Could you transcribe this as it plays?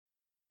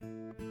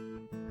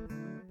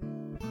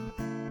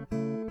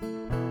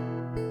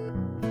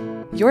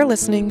You're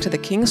listening to the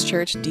King's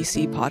Church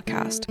DC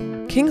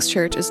podcast. King's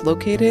Church is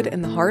located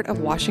in the heart of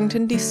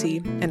Washington,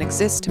 D.C., and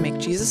exists to make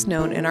Jesus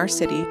known in our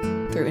city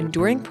through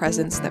enduring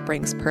presence that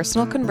brings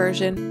personal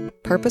conversion,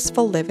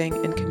 purposeful living,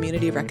 and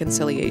community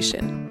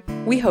reconciliation.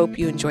 We hope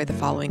you enjoy the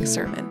following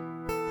sermon.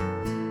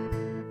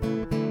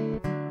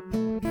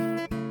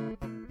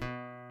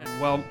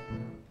 Well,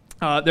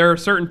 there are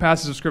certain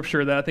passages of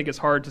Scripture that I think it's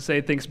hard to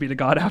say thanks be to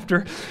God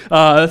after.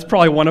 That's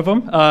probably one of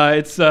them.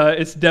 It's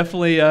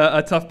definitely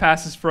a tough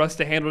passage for us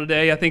to handle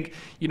today. I think,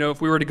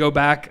 if we were to go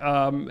back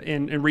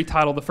and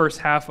retitle the first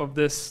half of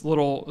this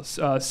little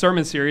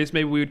sermon series,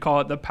 maybe we would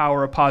call it The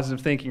Power of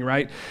Positive Thinking,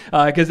 right?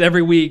 Because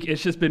every week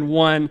it's just been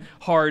one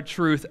hard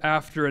truth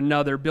after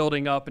another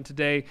building up, and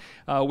today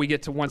we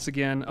get to, once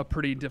again, a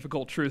pretty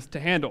difficult truth to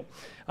handle.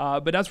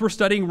 But as we're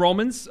studying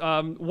Romans,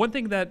 one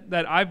thing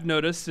that I've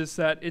noticed is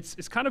that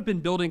it's kind of been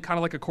building kind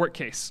of like a court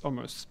case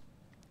almost.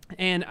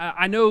 And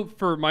I know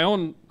for my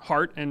own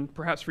heart, and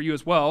perhaps for you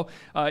as well,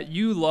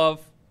 you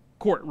love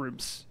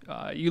courtrooms.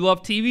 You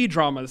love TV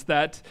dramas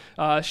that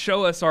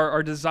show us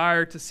our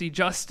desire to see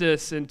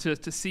justice and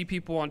to see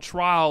people on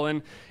trial.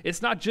 And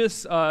it's not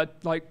just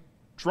like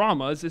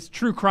dramas, it's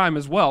true crime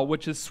as well,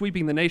 which is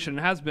sweeping the nation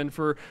and has been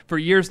for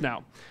years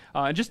now.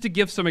 Just to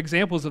give some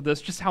examples of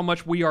this, just how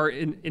much we are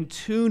in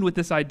tune with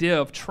this idea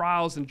of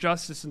trials and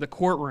justice in the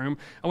courtroom,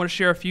 I want to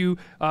share a few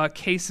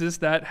cases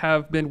that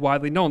have been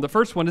widely known. The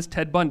first one is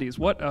Ted Bundy's.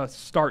 What a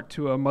start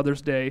to a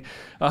Mother's Day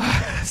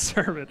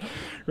sermon,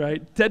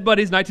 right? Ted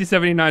Bundy's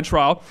 1979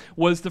 trial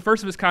was the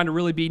first of its kind to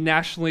really be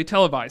nationally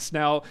televised.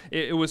 Now,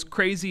 it was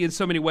crazy in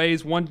so many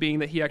ways, one being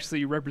that he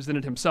actually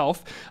represented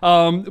himself,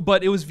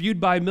 but it was viewed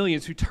by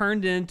millions who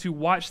turned in to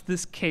watch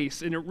this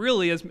case. And it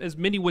really, as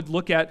many would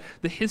look at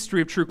the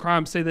history of true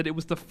crime, say that it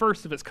was the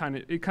first of its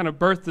kind. It kind of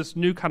birthed this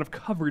new kind of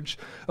coverage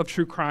of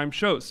true crime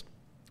shows.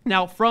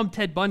 Now, from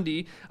Ted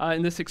Bundy,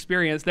 in this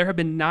experience, there have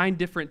been 9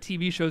 different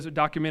TV shows or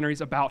documentaries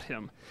about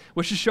him,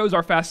 which just shows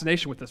our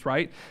fascination with this,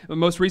 right?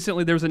 Most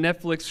recently, there was a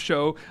Netflix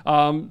show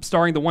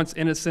starring the once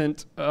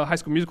innocent High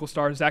School Musical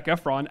star Zac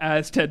Efron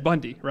as Ted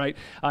Bundy, right?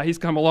 He's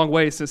come a long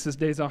way since his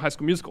days on High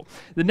School Musical.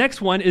 The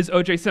next one is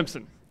O.J.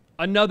 Simpson,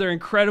 another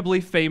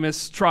incredibly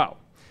famous trial.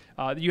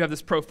 You have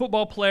this pro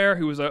football player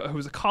who was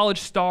a college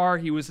star.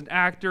 He was an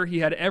actor. He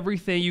had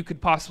everything you could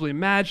possibly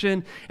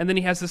imagine. And then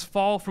he has this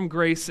fall from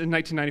grace in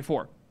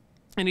 1994.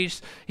 And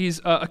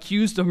he's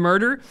accused of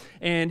murder,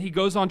 and he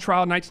goes on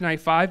trial in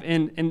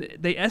 1995. And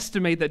they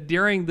estimate that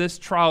during this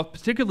trial,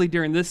 particularly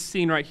during this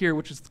scene right here,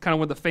 which is kind of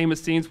one of the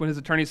famous scenes when his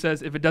attorney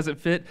says, if it doesn't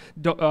fit,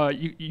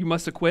 you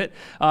must acquit.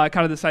 Kind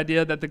of this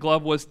idea that the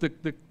glove was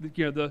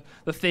the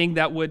thing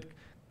that would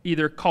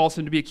either cause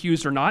him to be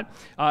accused or not.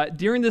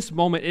 During this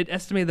moment, it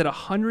estimated that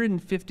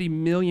 150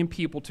 million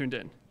people tuned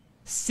in.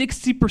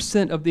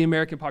 60% of the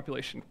American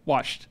population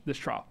watched this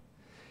trial.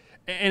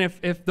 And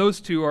if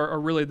those two are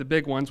really the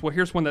big ones, well,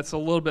 here's one that's a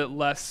little bit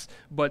less,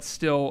 but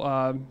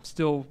still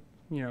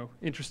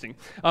interesting.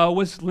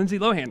 Was Lindsay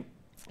Lohan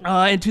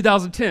in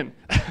 2010.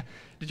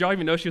 Did y'all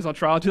even know she was on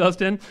trial in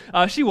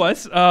 2010? She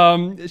was.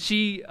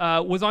 She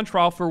was on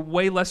trial for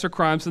way lesser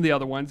crimes than the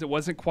other ones. It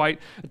wasn't quite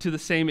to the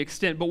same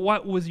extent. But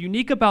what was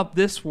unique about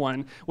this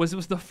one was it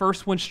was the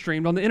first one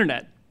streamed on the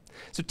internet.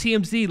 So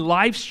TMZ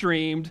live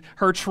streamed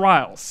her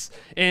trials,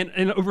 and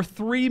over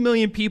 3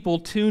 million people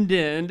tuned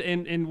in,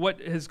 and what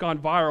has gone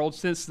viral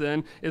since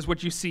then is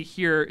what you see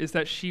here, is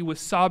that she was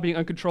sobbing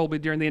uncontrollably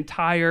during the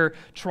entire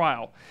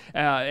trial.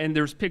 And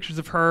there's pictures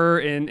of her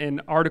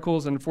and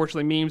articles and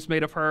unfortunately memes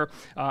made of her.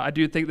 I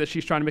do think that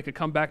she's trying to make a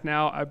comeback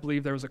now. I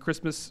believe there was a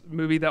Christmas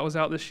movie that was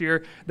out this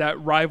year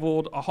that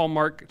rivaled a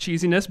Hallmark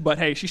cheesiness, but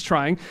hey, she's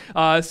trying.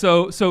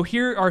 So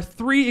here are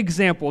 3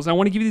 examples. I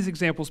want to give you these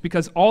examples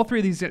because all 3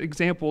 of these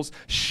examples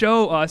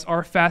show us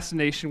our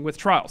fascination with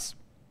trials.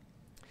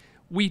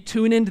 We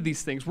tune into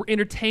these things. We're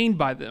entertained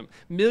by them.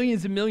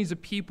 Millions and millions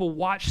of people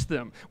watch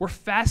them. We're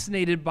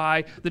fascinated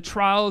by the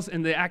trials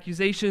and the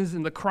accusations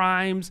and the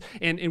crimes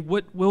and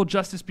what will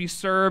justice be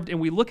served. And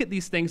we look at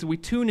these things and we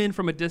tune in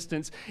from a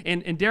distance.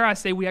 And dare I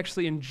say, we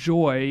actually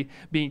enjoy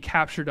being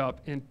captured up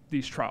in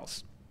these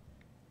trials.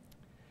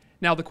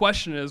 Now, the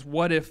question is,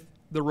 what if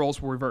the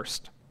roles were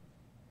reversed?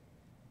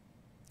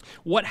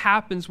 What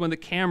happens when the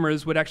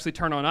cameras would actually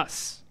turn on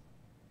us?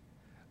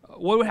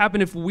 What would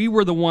happen if we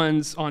were the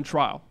ones on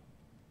trial?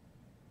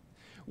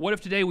 What if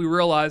today we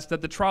realized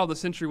that the trial of the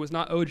century was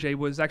not OJ,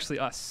 was actually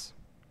us?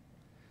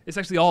 It's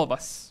actually all of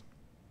us.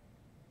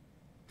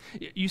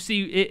 You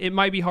see, it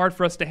might be hard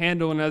for us to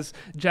handle, and as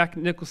Jack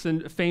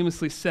Nicholson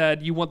famously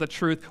said, you want the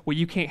truth, well,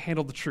 you can't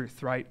handle the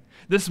truth, right?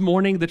 This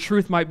morning, the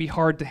truth might be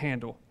hard to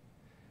handle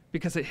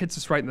because it hits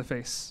us right in the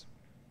face.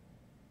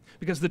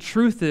 Because the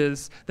truth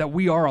is that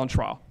we are on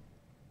trial.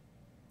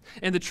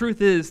 And the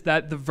truth is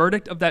that the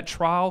verdict of that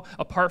trial,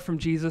 apart from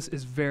Jesus,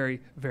 is very,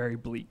 very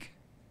bleak.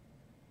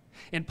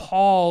 And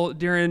Paul,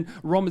 during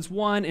Romans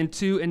 1 and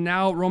 2, and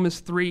now Romans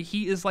 3,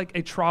 he is like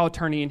a trial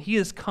attorney, and he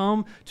has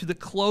come to the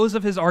close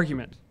of his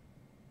argument.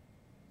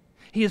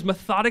 He has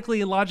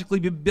methodically and logically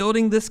been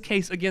building this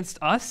case against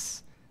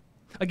us,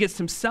 against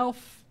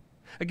himself,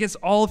 against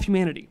all of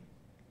humanity.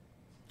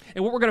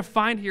 And what we're going to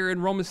find here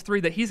in Romans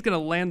 3, that he's going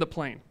to land the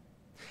plane.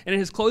 And in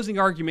his closing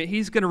argument,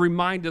 he's going to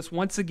remind us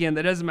once again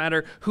that it doesn't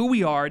matter who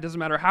we are, it doesn't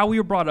matter how we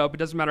were brought up, it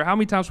doesn't matter how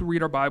many times we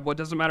read our Bible, it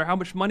doesn't matter how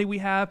much money we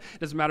have, it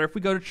doesn't matter if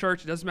we go to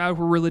church, it doesn't matter if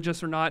we're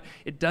religious or not,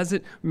 it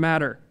doesn't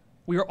matter.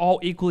 We are all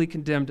equally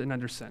condemned and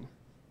under sin.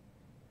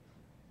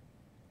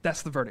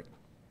 That's the verdict.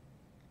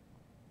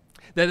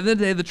 That at the end of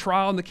the day, the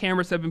trial and the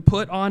cameras have been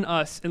put on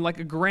us, and like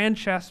a grand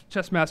chess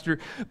master,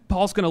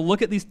 Paul's going to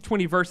look at these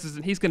 20 verses,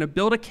 and he's going to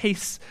build a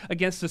case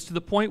against us to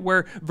the point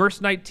where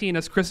verse 19,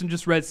 as Kristen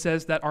just read,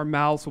 says that our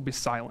mouths will be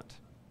silent.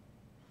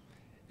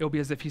 It will be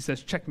as if he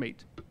says,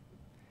 checkmate,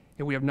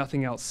 and we have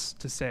nothing else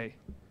to say.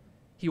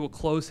 He will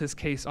close his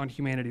case on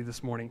humanity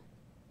this morning.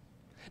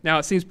 Now,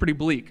 it seems pretty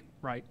bleak,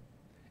 right?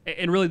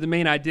 And really, the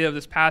main idea of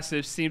this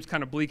passage seems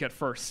kind of bleak at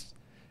first.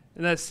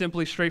 And that's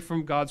simply straight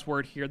from God's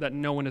word here, that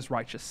no one is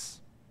righteous.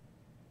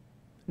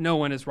 No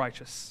one is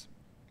righteous.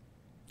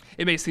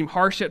 It may seem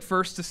harsh at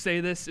first to say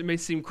this. It may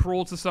seem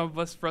cruel to some of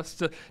us for us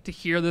to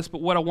hear this.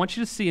 But what I want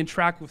you to see and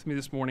track with me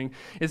this morning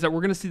is that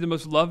we're going to see the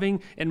most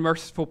loving and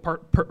merciful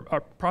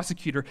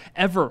prosecutor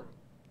ever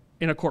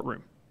in a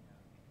courtroom.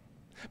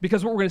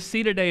 Because what we're going to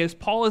see today is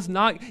Paul is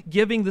not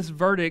giving this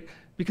verdict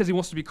because he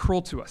wants to be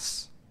cruel to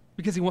us,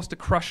 because he wants to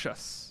crush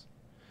us.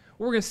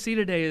 What we're going to see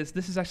today is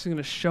this is actually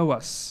going to show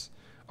us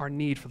our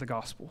need for the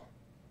gospel.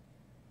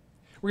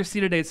 We're going to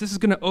see today is this is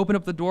going to open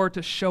up the door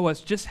to show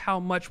us just how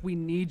much we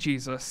need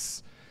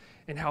Jesus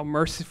and how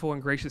merciful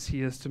and gracious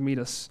he is to meet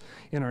us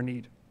in our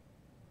need.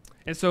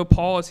 And so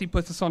Paul, as he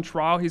puts us on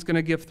trial, he's going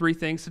to give three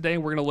things today,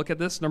 and we're going to look at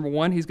this. Number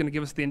one, he's going to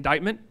give us the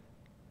indictment.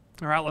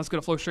 All right, let's go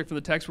flow straight from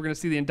the text. We're going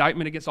to see the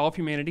indictment against all of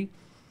humanity.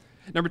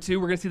 Number two,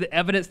 we're going to see the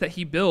evidence that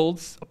he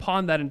builds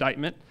upon that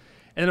indictment.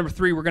 And number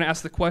three, we're going to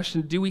ask the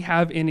question, do we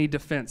have any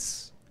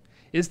defense?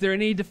 Is there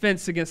any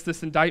defense against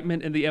this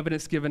indictment and the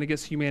evidence given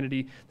against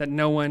humanity that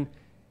no one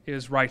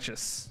is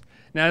righteous?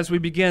 Now, as we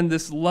begin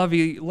this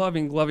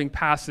loving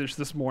passage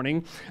this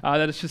morning,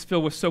 that is just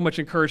filled with so much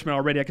encouragement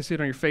already, I can see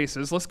it on your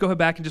faces, let's go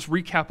back and just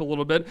recap a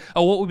little bit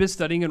of what we've been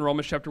studying in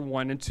Romans chapter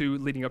 1 and 2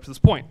 leading up to this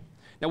point.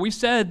 Now, we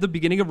said the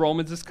beginning of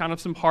Romans is kind of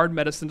some hard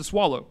medicine to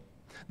swallow.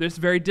 It's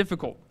very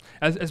difficult.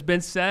 As Ben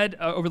said,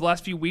 over the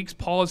last few weeks,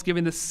 Paul is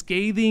giving this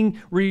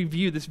scathing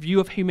review, this view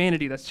of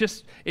humanity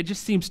it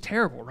just seems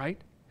terrible, right?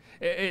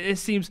 It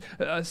seems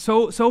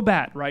so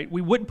bad, right?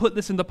 We wouldn't put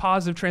this in the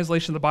positive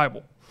translation of the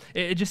Bible.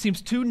 It just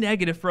seems too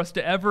negative for us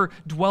to ever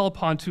dwell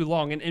upon too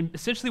long. And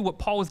essentially what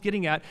Paul is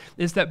getting at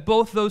is that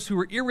both those who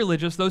are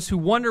irreligious, those who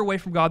wander away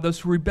from God, those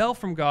who rebel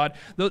from God,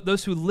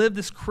 those who live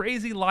this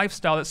crazy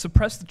lifestyle that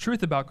suppress the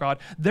truth about God,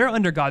 they're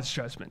under God's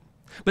judgment.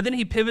 But then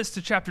he pivots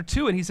to chapter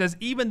 2 and he says,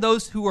 even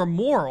those who are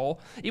moral,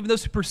 even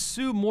those who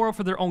pursue moral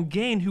for their own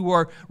gain, who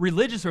are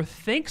religious or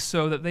think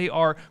so that they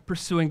are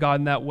pursuing God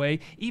in that way,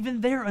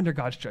 even they're under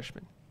God's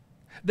judgment.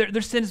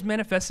 Their sin is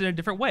manifested in a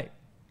different way.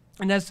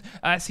 And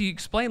as he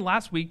explained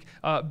last week,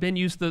 Ben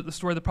used the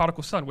story of the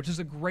prodigal son, which is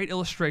a great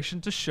illustration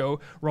to show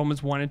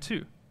Romans 1 and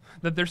 2.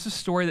 That there's a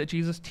story that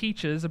Jesus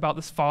teaches about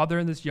this father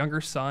and this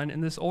younger son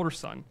and this older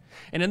son.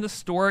 And in the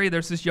story,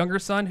 there's this younger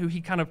son who he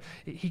kind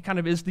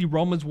of is the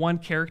Romans 1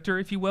 character,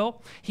 if you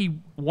will. He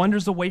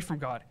wanders away from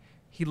God.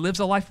 He lives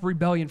a life of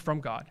rebellion from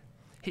God.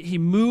 He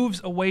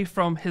moves away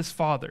from his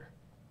father.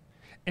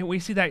 And we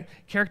see that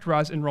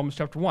characterized in Romans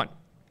chapter 1.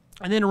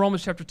 And then in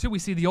Romans chapter 2, we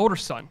see the older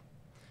son.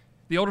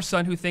 The older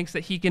son who thinks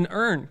that he can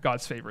earn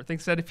God's favor,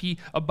 thinks that if he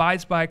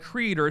abides by a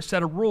creed or a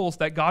set of rules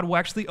that God will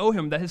actually owe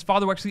him, that his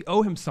father will actually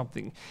owe him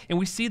something. And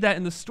we see that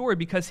in the story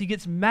because he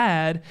gets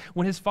mad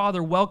when his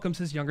father welcomes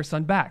his younger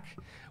son back,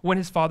 when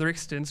his father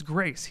extends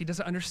grace. He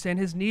doesn't understand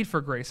his need for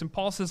grace. And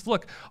Paul says,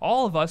 look,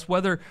 all of us,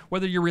 whether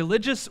you're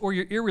religious or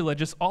you're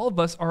irreligious, all of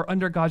us are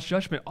under God's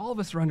judgment. All of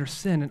us are under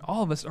sin, and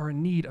all of us are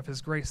in need of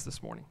his grace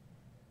this morning.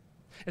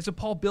 And so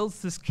Paul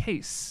builds this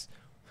case.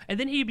 And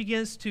then he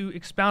begins to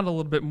expound a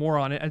little bit more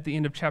on it at the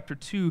end of chapter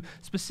 2,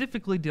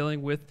 specifically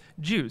dealing with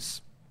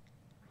Jews.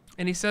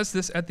 And he says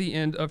this at the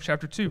end of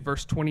chapter 2,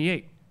 verse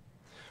 28.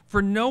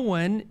 For no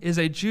one is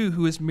a Jew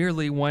who is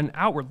merely one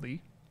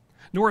outwardly,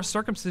 nor is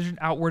circumcision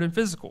outward and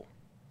physical.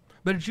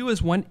 But a Jew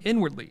is one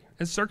inwardly,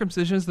 and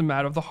circumcision is the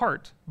matter of the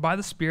heart, by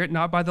the Spirit,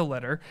 not by the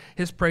letter.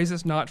 His praise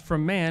is not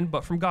from man,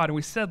 but from God. And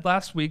we said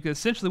last week,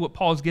 essentially what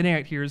Paul is getting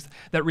at here is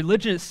that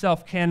religion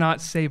itself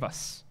cannot save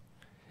us.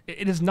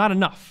 It is not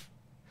enough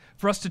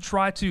for us to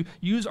try to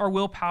use our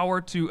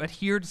willpower to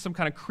adhere to some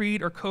kind of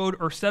creed or code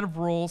or set of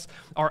rules.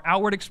 Our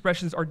outward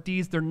expressions, our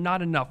deeds, they're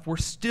not enough. We're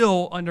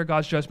still under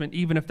God's judgment,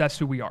 even if that's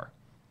who we are.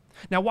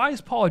 Now, why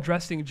is Paul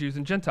addressing Jews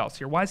and Gentiles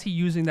here? Why is he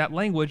using that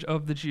language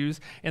of the Jews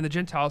and the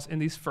Gentiles in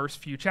these first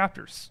few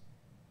chapters?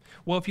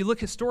 Well, if you look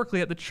historically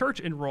at the church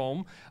in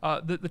Rome,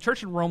 the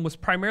church in Rome was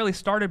primarily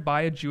started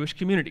by a Jewish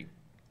community.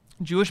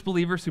 Jewish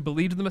believers who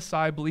believed in the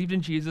Messiah, believed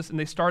in Jesus, and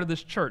they started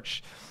this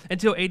church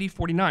until AD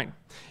 49,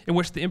 in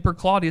which the Emperor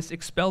Claudius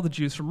expelled the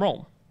Jews from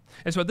Rome.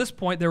 And so at this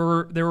point, there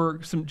were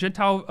some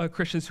Gentile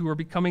Christians who were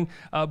becoming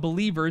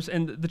believers,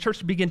 and the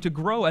church began to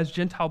grow as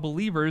Gentile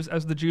believers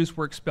as the Jews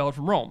were expelled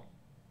from Rome.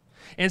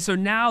 And so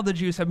now the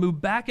Jews have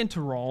moved back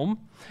into Rome,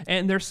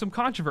 and there's some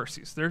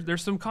controversies.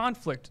 There's some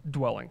conflict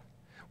dwelling.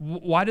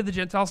 Why did the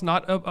Gentiles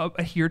not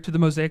adhere to the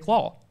Mosaic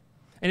law?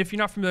 And if you're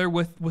not familiar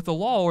with the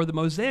law or the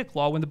Mosaic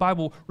law, when the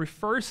Bible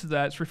refers to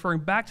that, it's referring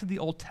back to the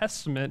Old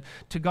Testament,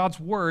 to God's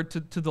word,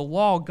 to the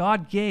law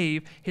God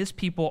gave his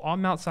people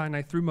on Mount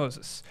Sinai through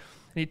Moses.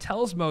 And he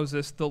tells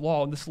Moses the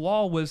law, and this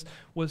law was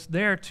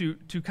there to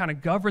kind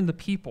of govern the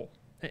people.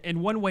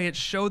 In one way, it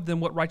showed them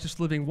what righteous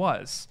living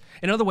was.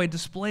 In another way, it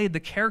displayed the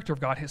character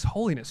of God, his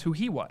holiness, who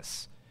he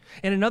was.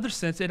 In another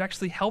sense, it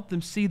actually helped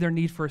them see their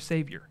need for a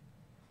Savior.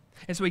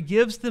 And so he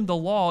gives them the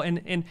law,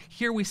 and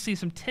here we see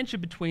some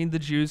tension between the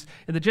Jews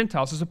and the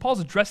Gentiles. So Paul's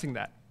addressing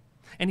that.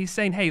 And he's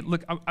saying, hey,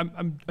 look,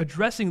 I'm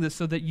addressing this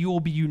so that you will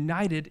be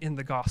united in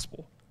the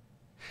gospel.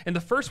 And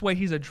the first way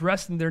he's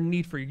addressing their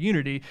need for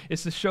unity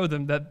is to show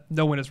them that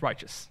no one is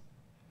righteous.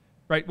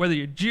 Right? Whether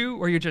you're Jew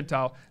or you're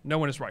Gentile, no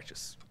one is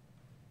righteous.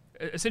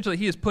 Essentially,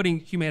 he is putting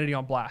humanity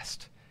on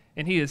blast,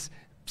 and he is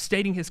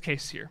stating his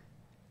case here.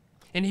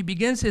 And he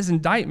begins his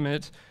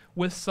indictment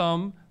with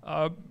some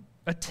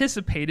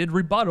anticipated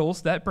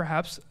rebuttals that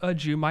perhaps a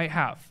Jew might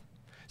have.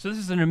 So this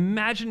is an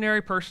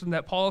imaginary person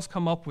that Paul has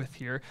come up with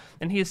here,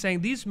 and he is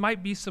saying these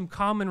might be some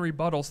common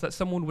rebuttals that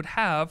someone would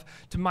have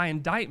to my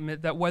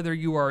indictment that whether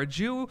you are a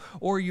Jew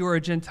or you are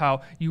a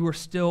Gentile, you are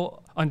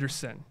still under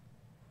sin.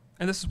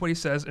 And this is what he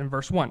says in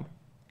verse 1.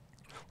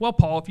 Well,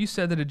 Paul, if you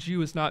said that a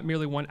Jew is not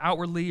merely one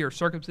outwardly, or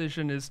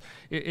circumcision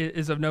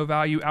is of no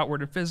value,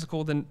 outward and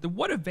physical, then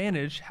what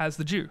advantage has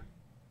the Jew?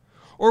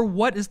 Or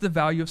what is the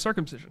value of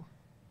circumcision?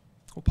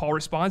 Well, Paul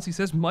responds, he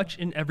says, much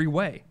in every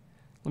way.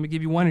 Let me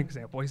give you one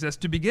example. He says,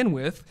 to begin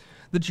with,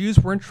 the Jews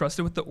were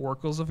entrusted with the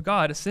oracles of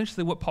God.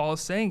 Essentially what Paul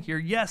is saying here,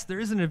 yes, there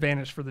is an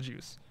advantage for the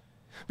Jews.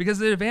 Because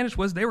the advantage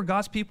was they were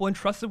God's people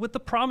entrusted with the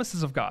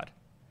promises of God.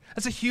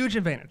 That's a huge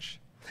advantage.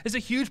 It's a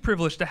huge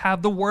privilege to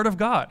have the Word of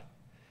God.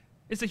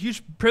 It's a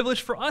huge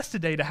privilege for us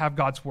today to have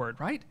God's word,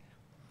 right?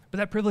 But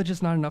that privilege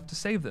is not enough to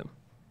save them.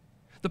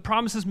 The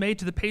promises made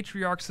to the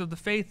patriarchs of the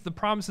faith, the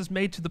promises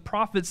made to the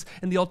prophets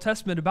in the Old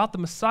Testament about the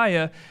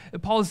Messiah,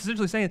 Paul is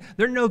essentially saying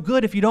they're no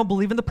good if you don't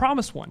believe in the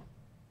promised one.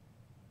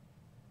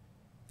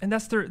 And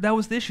that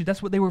was the issue.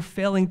 That's what they were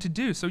failing to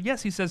do. So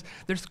yes, he says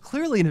there's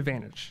clearly an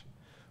advantage.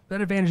 But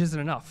that advantage isn't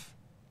enough.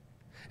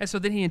 And so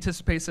then he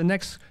anticipates the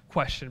next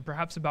question,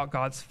 perhaps about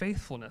God's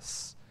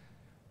faithfulness.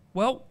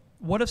 Well,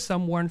 what if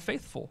some were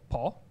unfaithful,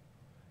 Paul?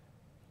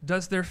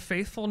 Does their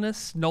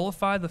faithfulness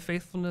nullify the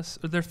faithfulness,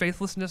 or their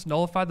faithlessness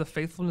nullify the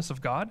faithfulness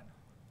of God?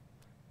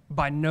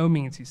 By no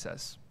means, he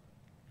says.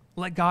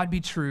 Let God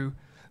be true,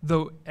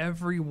 though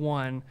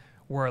everyone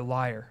were a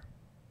liar.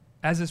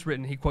 As is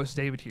written, he quotes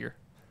David here,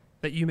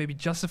 that you may be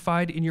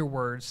justified in your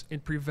words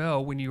and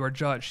prevail when you are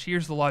judged.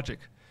 Here's the logic,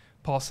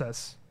 Paul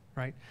says,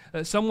 right?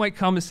 Some might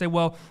come and say,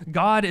 well,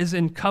 God is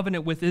in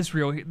covenant with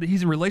Israel.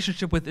 He's in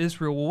relationship with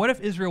Israel. Well, what if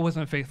Israel was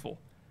unfaithful?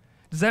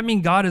 Does that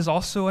mean God is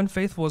also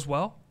unfaithful as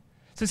well?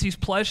 Since he's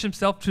pledged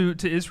himself to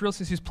Israel,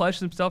 since he's pledged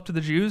himself to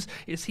the Jews,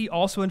 is he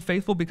also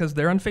unfaithful because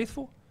they're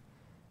unfaithful?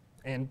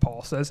 And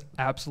Paul says,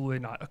 absolutely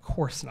not. Of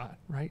course not,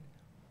 right?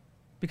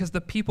 Because the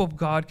people of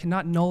God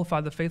cannot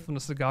nullify the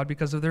faithfulness of God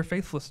because of their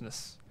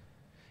faithlessness.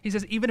 He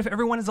says, even if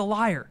everyone is a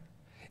liar,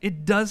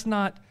 it does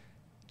not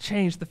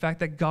change the fact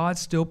that God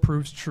still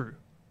proves true.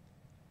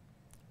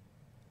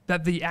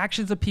 That the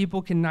actions of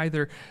people can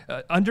neither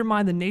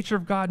undermine the nature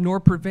of God nor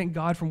prevent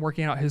God from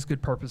working out his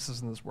good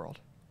purposes in this world.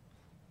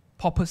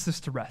 Paul puts this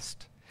to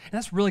rest. And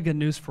that's really good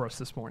news for us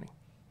this morning.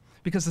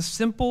 Because the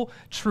simple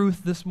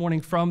truth this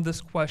morning from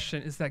this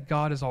question is that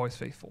God is always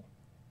faithful.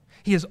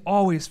 He is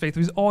always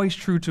faithful. He's always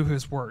true to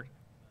his word.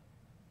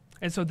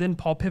 And so then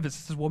Paul pivots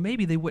and says, well,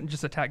 maybe they wouldn't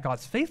just attack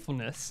God's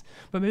faithfulness,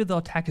 but maybe they'll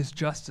attack his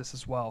justice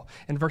as well.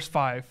 In verse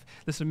 5,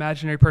 this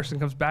imaginary person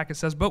comes back and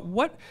says, but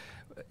what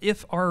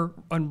if our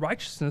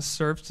unrighteousness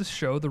serves to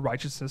show the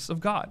righteousness of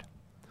God?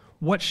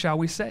 What shall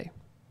we say?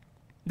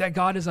 That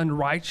God is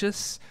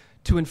unrighteous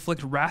to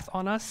inflict wrath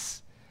on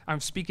us? I'm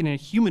speaking in a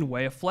human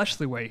way, a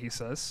fleshly way, he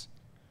says.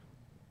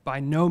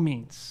 By no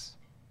means.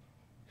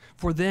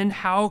 For then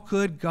how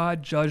could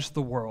God judge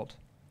the world?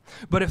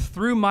 But if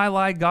through my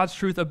lie God's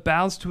truth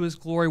abounds to his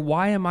glory,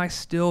 why am I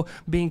still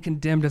being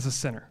condemned as a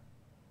sinner?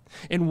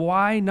 And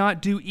why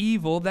not do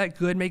evil that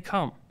good may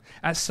come?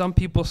 As some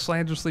people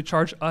slanderously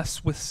charge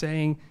us with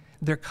saying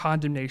their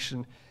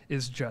condemnation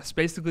is just.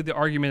 Basically, the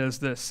argument is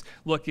this.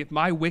 Look, if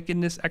my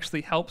wickedness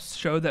actually helps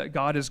show that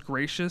God is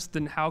gracious,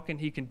 then how can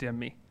he condemn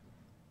me?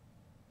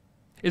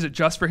 Is it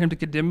just for him to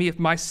condemn me if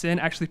my sin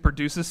actually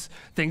produces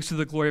things to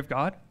the glory of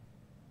God?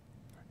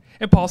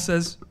 And Paul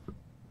says,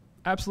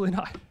 absolutely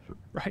not,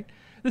 right?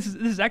 This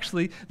is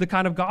actually the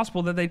kind of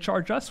gospel that they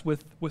charge us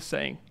with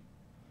saying.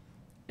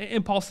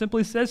 And Paul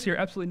simply says here,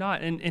 absolutely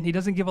not. And he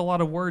doesn't give a lot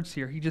of words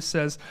here. He just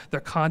says their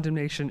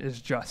condemnation is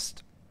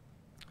just.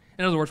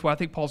 In other words, what I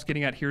think Paul's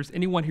getting at here is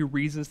anyone who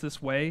reasons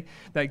this way,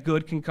 that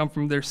good can come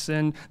from their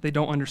sin, they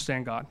don't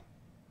understand God.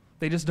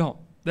 They just don't.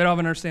 They don't have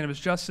an understanding of his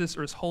justice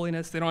or his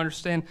holiness. They don't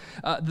understand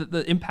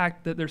the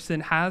impact that their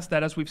sin has,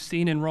 that as we've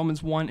seen in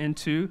Romans 1 and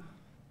 2,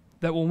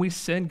 that when we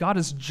sin, God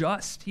is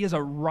just. He has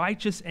a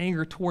righteous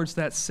anger towards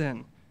that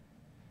sin.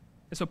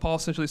 And so Paul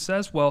essentially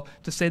says, well,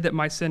 to say that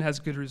my sin has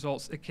good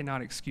results, it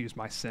cannot excuse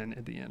my sin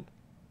at the end,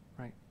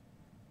 right?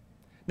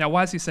 Now,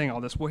 why is he saying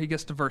all this? Well, he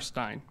gets to verse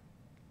 9.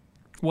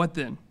 What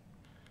then?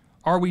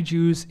 Are we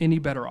Jews any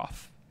better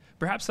off?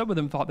 Perhaps some of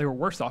them thought they were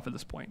worse off at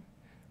this point.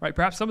 Right?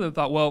 Perhaps some of them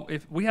thought, well,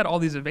 if we had all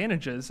these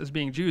advantages as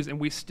being Jews and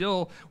we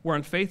still were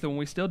unfaithful and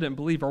we still didn't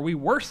believe, are we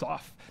worse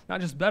off,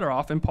 not just better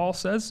off? And Paul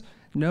says,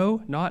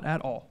 no, not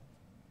at all.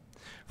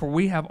 For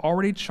we have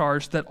already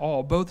charged that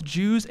all, both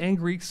Jews and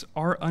Greeks,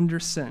 are under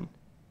sin.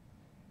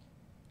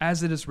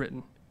 As it is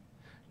written,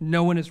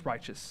 no one is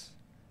righteous,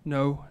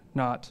 no,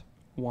 not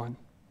one.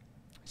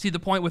 See, the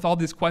point with all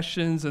these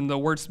questions and the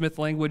wordsmith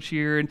language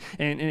here, and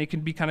it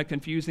can be kind of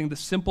confusing. The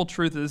simple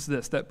truth is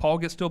this, that Paul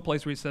gets to a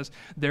place where he says,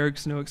 there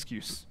is no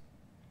excuse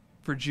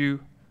for Jew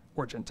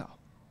or Gentile.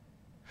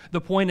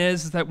 The point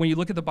is that when you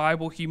look at the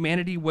Bible,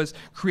 humanity was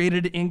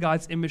created in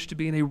God's image to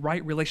be in a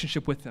right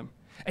relationship with him,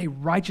 a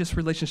righteous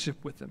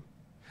relationship with him,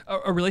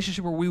 a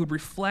relationship where we would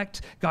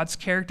reflect God's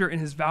character and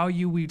his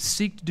value. We'd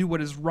seek to do what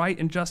is right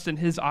and just in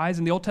his eyes.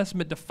 And the Old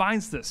Testament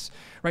defines this,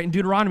 right? In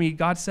Deuteronomy,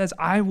 God says,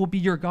 I will be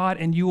your God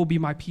and you will be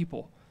my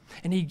people.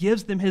 And he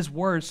gives them his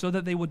words so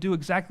that they will do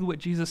exactly what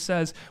Jesus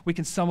says we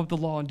can sum up the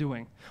law in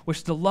doing, which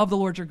is to love the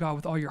Lord your God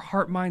with all your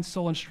heart, mind,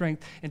 soul, and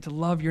strength, and to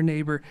love your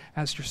neighbor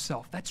as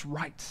yourself. That's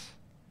right.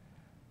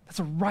 That's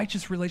a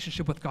righteous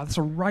relationship with God. That's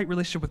a right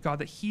relationship with God,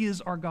 that he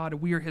is our God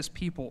and we are his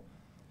people.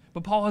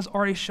 But Paul has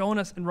already shown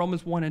us in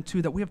Romans 1 and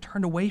 2 that we have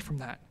turned away from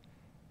that.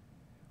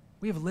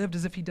 We have lived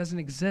as if he doesn't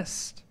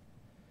exist.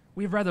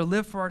 We have rather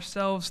lived for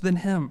ourselves than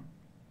him.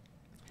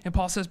 And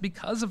Paul says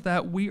because of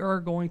that, we are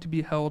going to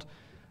be held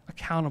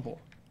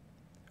accountable.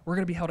 We're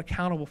going to be held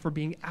accountable for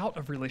being out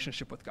of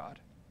relationship with God.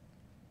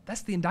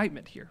 That's the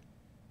indictment here.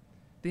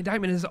 The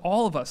indictment is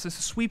all of us.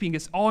 It's sweeping.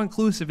 It's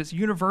all-inclusive. It's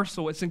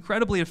universal. It's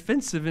incredibly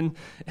offensive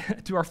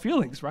to our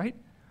feelings, right?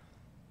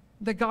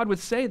 That God would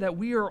say that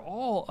we are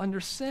all under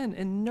sin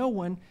and no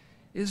one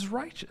is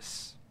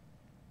righteous.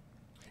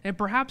 And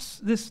perhaps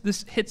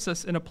this hits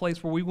us in a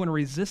place where we want to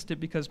resist it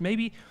because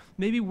maybe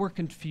we're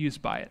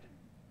confused by it.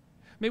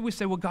 Maybe we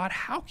say, well, God,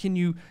 how can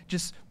you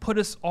just put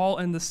us all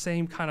in the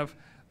same kind of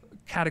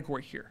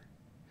category here?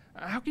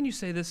 How can you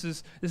say this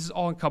is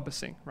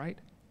all-encompassing, right?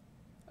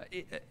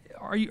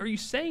 Are you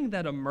saying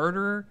that a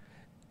murderer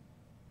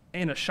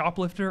and a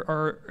shoplifter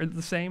are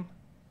the same?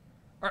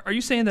 Are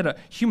you saying that a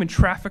human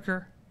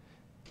trafficker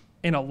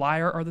and a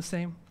liar are the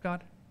same,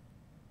 God?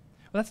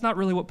 Well, that's not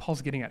really what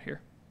Paul's getting at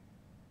here.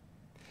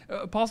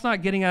 Paul's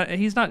not getting at,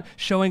 he's not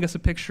showing us a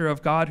picture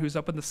of God who's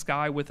up in the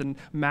sky with a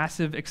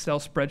massive Excel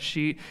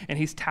spreadsheet and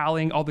he's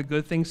tallying all the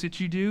good things that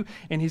you do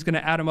and he's going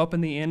to add them up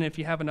in the end. And if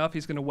you have enough,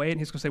 he's going to weigh it and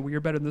he's going to say, well,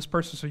 you're better than this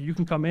person so you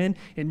can come in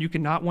and you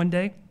can not one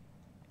day.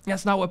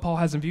 That's not what Paul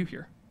has in view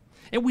here.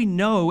 And we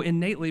know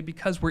innately,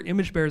 because we're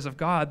image bearers of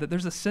God, that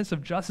there's a sense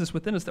of justice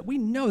within us, that we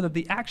know that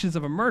the actions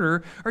of a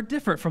murderer are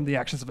different from the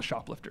actions of a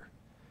shoplifter.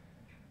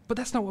 But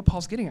that's not what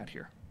Paul's getting at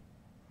here.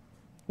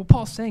 What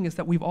Paul's saying is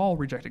that we've all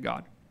rejected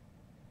God.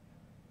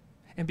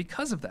 And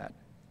because of that,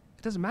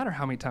 it doesn't matter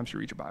how many times you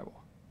read your Bible.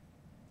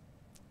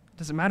 It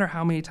doesn't matter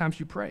how many times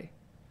you pray.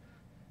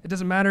 It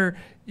doesn't matter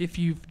if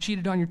you've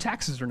cheated on your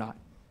taxes or not.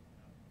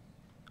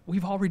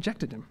 We've all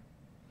rejected him.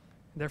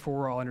 Therefore,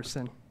 we're all under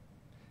sin.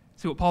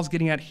 See, what Paul's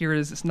getting at here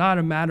is it's not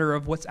a matter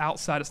of what's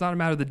outside. It's not a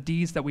matter of the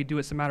deeds that we do.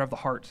 It's a matter of the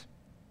heart.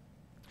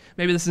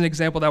 Maybe this is an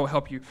example that will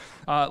help you.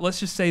 Let's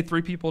just say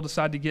 3 people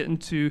decide to get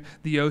into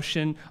the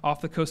ocean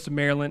off the coast of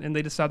Maryland, and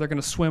they decide they're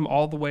going to swim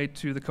all the way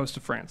to the coast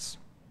of France.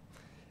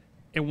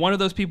 And one of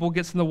those people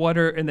gets in the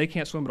water, and they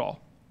can't swim at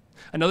all.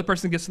 Another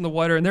person gets in the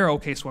water, and they're an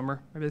okay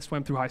swimmer. Maybe they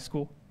swam through high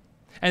school.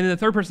 And then the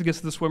third person gets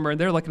to the swimmer,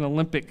 and they're like an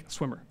Olympic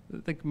swimmer.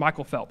 Think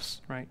Michael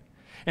Phelps, right?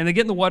 And they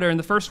get in the water, and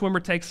the first swimmer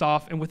takes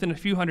off, and within a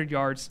few hundred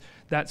yards,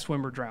 that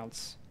swimmer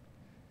drowns.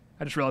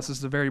 I just realized this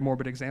is a very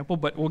morbid example,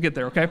 but we'll get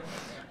there, okay?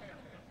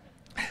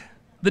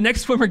 The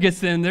next swimmer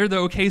gets in, they're the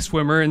okay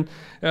swimmer, and,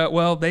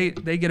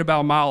 they get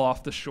about a mile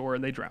off the shore,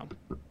 and they drown.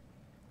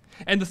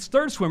 And the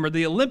third swimmer,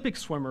 the Olympic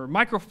swimmer,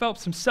 Michael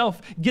Phelps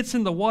himself, gets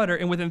in the water,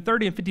 and within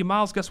 30 and 50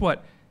 miles, guess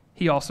what?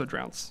 He also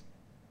drowns,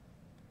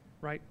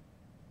 right?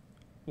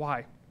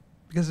 Why?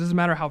 Because it doesn't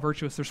matter how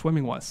virtuous their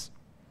swimming was.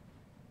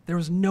 There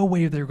was no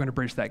way they were going to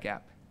bridge that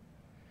gap.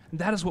 And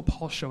that is what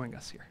Paul's showing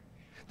us here,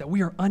 that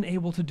we are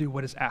unable to do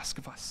what is asked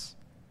of us.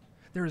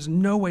 There is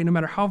no way, no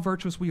matter how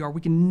virtuous we are,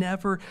 we can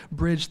never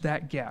bridge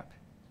that gap.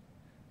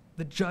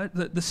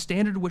 The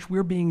standard in which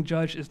we're being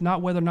judged is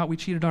not whether or not we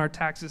cheated on our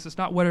taxes. It's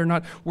not whether or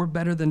not we're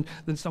better than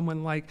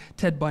someone like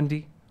Ted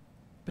Bundy.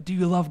 But do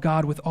you love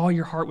God with all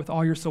your heart, with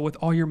all your soul, with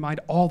all your mind,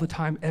 all the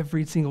time,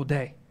 every single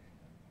day?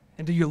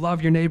 And do you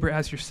love your neighbor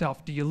as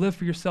yourself? Do you live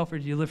for yourself or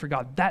do you live for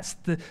God? That's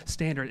the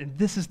standard, and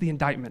this is the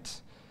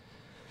indictment.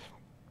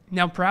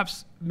 Now,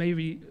 perhaps,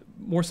 maybe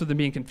more so than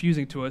being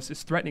confusing to us,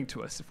 it's threatening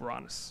to us, if we're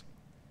honest.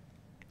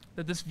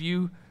 That this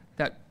view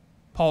that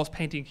Paul's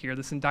painting here,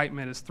 this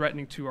indictment is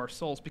threatening to our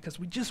souls because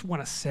we just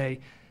want to say,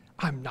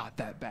 I'm not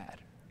that bad,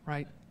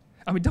 right?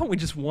 I mean, don't we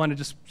just want to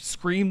just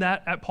scream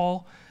that at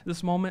Paul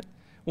this moment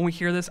when we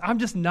hear this? I'm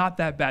just not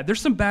that bad.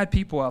 There's some bad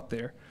people out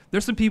there.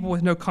 There's some people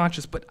with no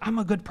conscience, but I'm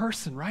a good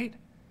person, right?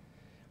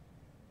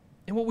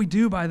 And what we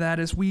do by that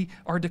is we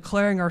are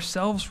declaring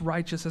ourselves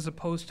righteous as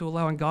opposed to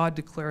allowing God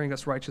declaring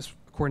us righteous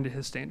according to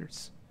his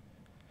standards.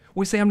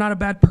 We say, I'm not a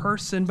bad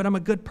person, but I'm a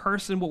good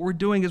person. What we're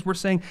doing is we're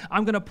saying,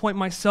 I'm going to appoint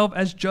myself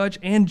as judge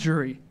and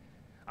jury.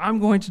 I'm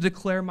going to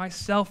declare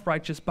myself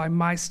righteous by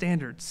my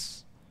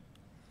standards.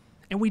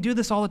 And we do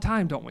this all the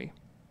time, don't we?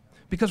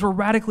 Because we're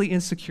radically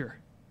insecure.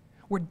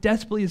 We're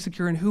desperately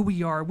insecure in who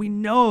we are. We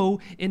know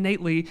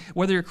innately,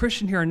 whether you're a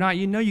Christian here or not,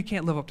 you know you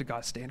can't live up to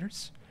God's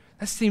standards.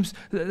 That seems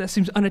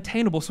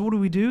unattainable. So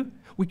what do?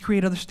 We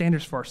create other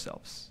standards for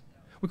ourselves.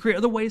 We create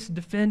other ways to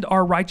defend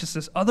our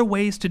righteousness, other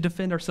ways to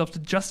defend ourselves, to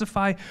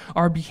justify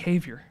our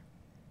behavior.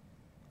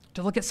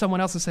 To look at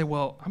someone else and say,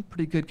 well, I'm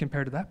pretty good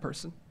compared to that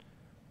person.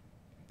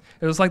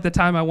 It was like the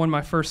time I won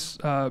my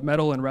first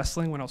medal in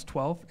wrestling when I was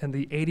 12 in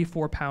the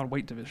 84-pound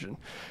weight division.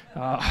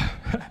 I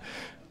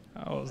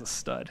was a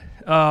stud.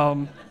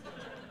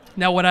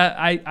 Now, what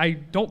I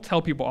don't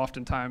tell people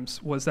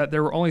oftentimes was that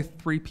there were only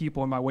 3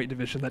 people in my weight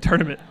division in that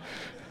tournament.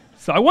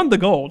 So I won the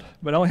gold,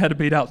 but I only had to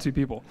beat out 2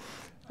 people.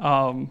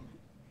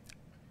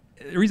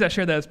 The reason I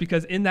share that is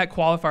because in that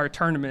qualifier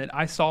tournament,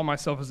 I saw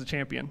myself as a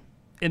champion.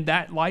 In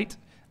that light,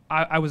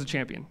 I was a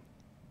champion.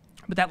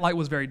 But that light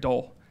was very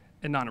dull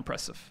and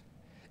non-impressive.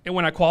 And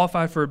when I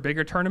qualified for a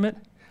bigger tournament,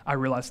 I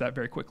realized that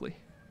very quickly.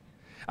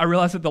 I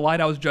realized that the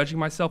light I was judging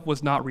myself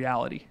was not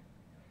reality.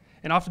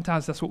 And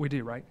oftentimes that's what we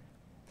do, right?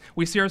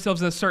 We see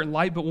ourselves in a certain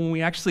light, but when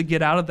we actually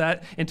get out of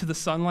that into the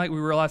sunlight, we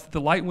realize that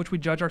the light in which we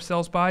judge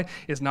ourselves by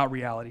is not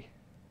reality.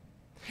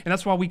 And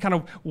that's why we kind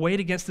of weighed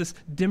against this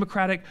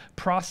democratic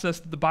process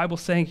that the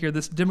Bible's saying here,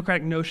 this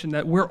democratic notion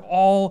that we're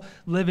all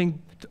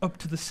living up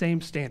to the same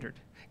standard,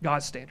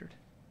 God's standard.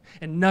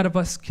 And none of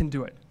us can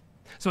do it.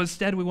 So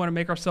instead, we want to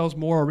make ourselves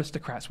more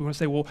aristocrats. We want to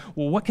say, well,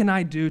 what can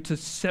I do to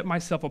set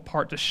myself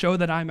apart, to show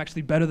that I'm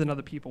actually better than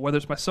other people, whether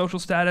it's my social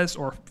status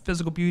or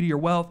physical beauty or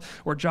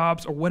wealth or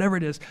jobs or whatever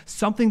it is,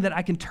 something that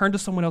I can turn to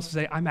someone else and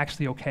say, I'm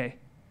actually okay.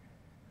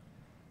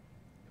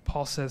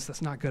 Paul says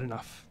that's not good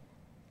enough.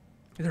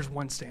 There's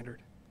one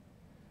standard.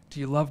 Do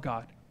you love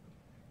God?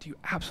 Do you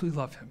absolutely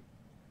love him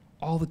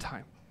all the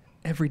time,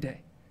 every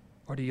day?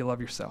 Or do you love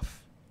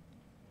yourself?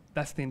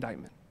 That's the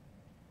indictment.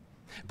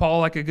 Paul,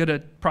 like a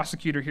good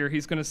prosecutor here,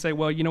 he's going to say,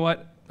 well, you know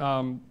what?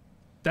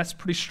 That's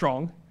pretty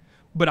strong,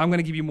 but I'm going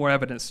to give you more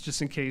evidence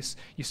just in case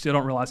you still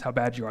don't realize how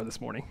bad you are this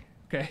morning,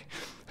 okay?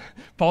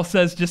 Paul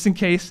says, just in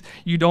case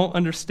you don't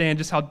understand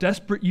just how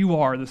desperate you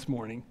are this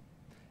morning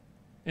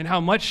and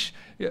how much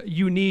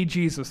you need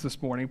Jesus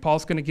this morning,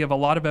 Paul's going to give a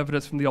lot of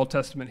evidence from the Old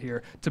Testament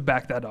here to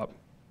back that up.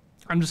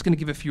 I'm just going to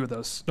give a few of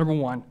those. Number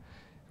 1,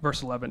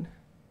 verse 11.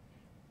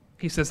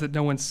 He says that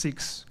no one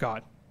seeks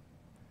God.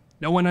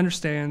 No one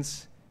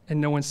understands and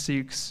no one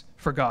seeks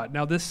for God.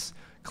 Now, this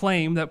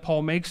claim that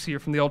Paul makes here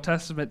from the Old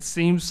Testament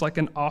seems like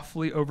an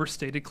awfully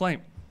overstated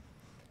claim.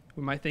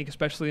 We might think,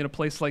 especially in a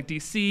place like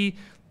D.C.,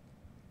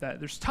 that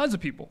there's tons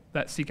of people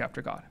that seek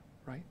after God,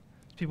 right?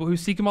 People who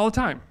seek him all the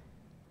time.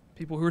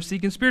 People who are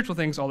seeking spiritual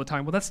things all the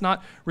time. Well, that's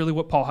not really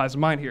what Paul has in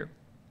mind here.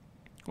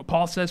 When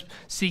Paul says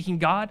seeking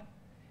God,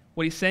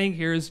 what he's saying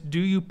here is, do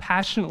you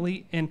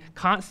passionately and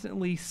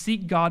constantly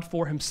seek God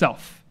for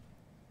himself?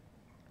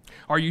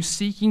 Are you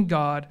seeking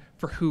God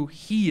for who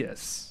he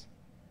is?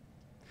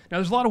 Now,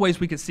 there's a lot of ways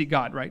we could seek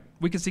God, right?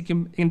 We could seek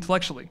him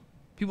intellectually.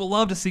 People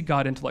love to seek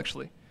God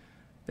intellectually.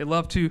 They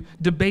love to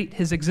debate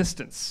his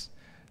existence.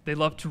 They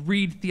love to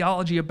read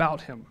theology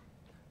about him.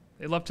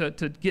 They love to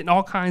get in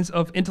all kinds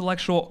of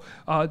intellectual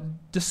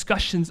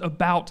discussions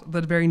about the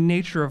very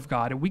nature of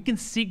God. And we can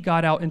seek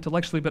God out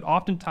intellectually, but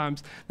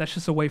oftentimes that's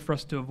just a way for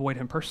us to avoid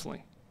him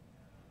personally.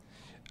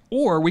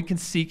 Or we can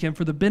seek him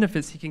for the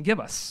benefits he can give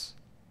us.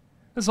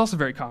 This is also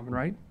very common,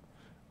 right?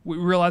 We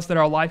realize that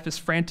our life is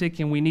frantic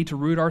and we need to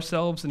root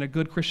ourselves in a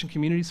good Christian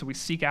community, so we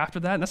seek after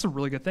that. And that's a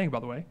really good thing, by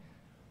the way.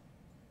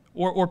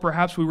 Or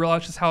perhaps we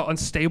realize just how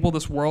unstable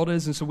this world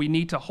is, and so we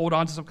need to hold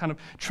on to some kind of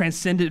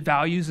transcendent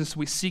values, and so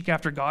we seek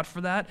after God for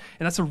that,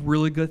 and that's a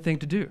really good thing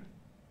to do.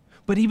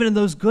 But even in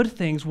those good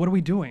things, what are we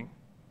doing?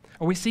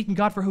 Are we seeking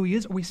God for who he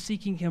is, or are we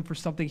seeking him for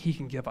something he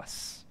can give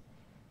us?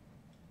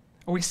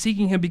 Are we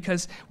seeking him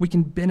because we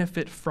can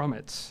benefit from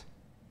it?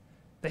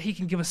 That he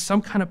can give us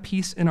some kind of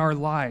peace in our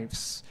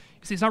lives?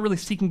 You see, it's not really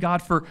seeking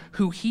God for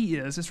who he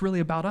is, it's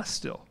really about us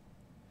still.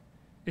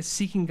 It's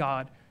seeking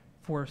God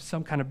for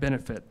some kind of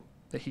benefit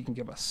that he can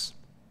give us.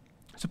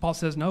 So Paul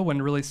says no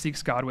one really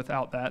seeks God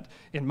without that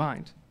in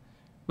mind.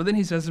 But then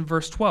he says in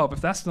verse 12,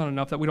 if that's not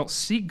enough, that we don't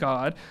seek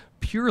God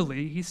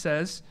purely, he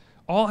says,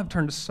 all have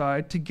turned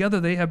aside, together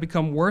they have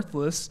become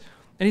worthless,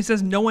 and he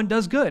says no one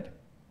does good.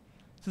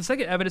 So the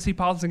second evidence he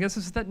posits against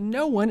us is that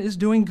no one is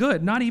doing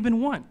good, not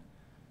even one.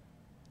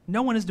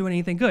 No one is doing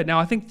anything good. Now,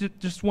 I think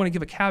just want to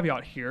give a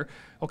caveat here,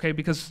 okay,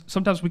 because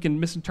sometimes we can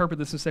misinterpret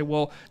this and say,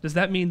 well, does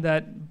that mean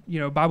that,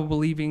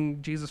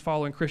 Bible-believing,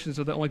 Jesus-following Christians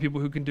are the only people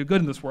who can do good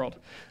in this world?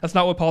 That's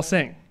not what Paul's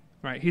saying,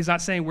 right? He's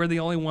not saying we're the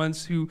only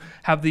ones who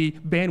have the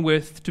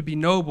bandwidth to be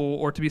noble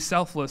or to be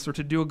selfless or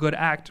to do a good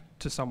act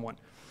to someone.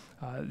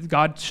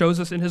 God shows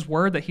us in his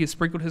word that he has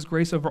sprinkled his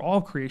grace over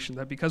all creation,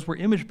 that because we're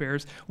image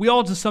bearers, we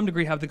all to some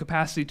degree have the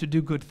capacity to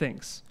do good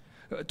things,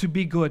 to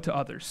be good to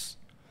others.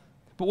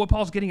 But what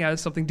Paul's getting at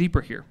is something deeper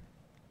here.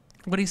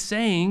 What he's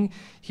saying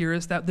here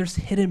is that there's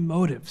hidden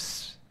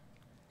motives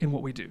in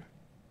what we do.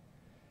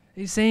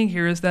 He's saying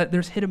here is that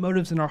there's hidden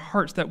motives in our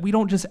hearts, that we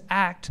don't just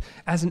act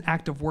as an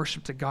act of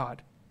worship to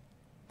God.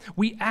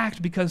 We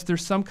act because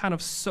there's some kind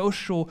of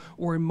social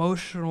or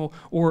emotional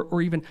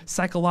or even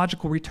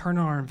psychological return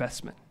on our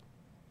investment.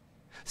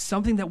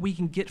 Something that we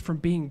can get from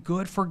being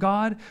good for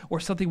God or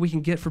something we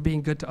can get for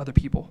being good to other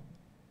people.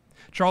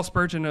 Charles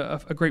Spurgeon, a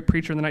great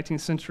preacher in the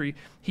 19th century,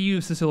 he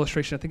used this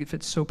illustration. I think it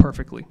fits so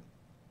perfectly.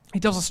 He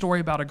tells a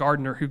story about a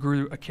gardener who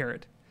grew a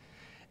carrot.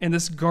 And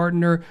this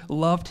gardener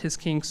loved his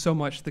king so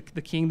much, the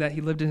king that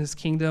he lived in his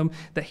kingdom,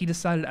 that he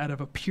decided out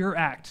of a pure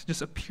act,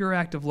 just a pure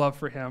act of love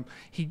for him,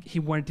 he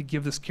wanted to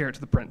give this carrot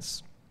to the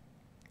prince.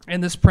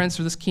 And this prince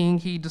or this king,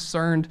 he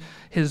discerned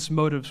his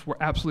motives were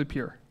absolutely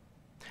pure.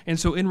 And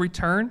so in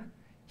return,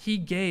 he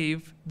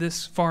gave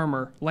this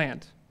farmer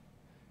land.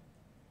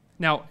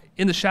 Now,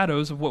 in the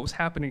shadows of what was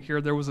happening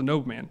here, there was a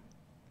nobleman,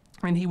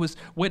 and he was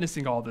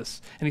witnessing all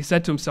this, and he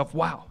said to himself,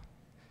 wow,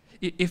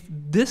 if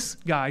this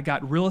guy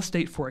got real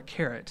estate for a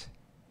carrot,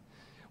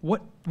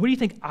 what do you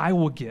think I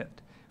will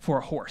get for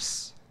a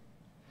horse?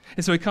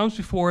 And so he comes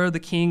before the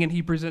king, and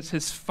he presents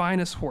his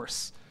finest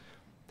horse,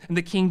 and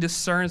the king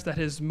discerns that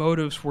his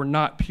motives were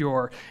not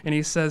pure, and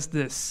he says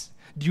this,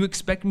 do you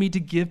expect me to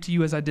give to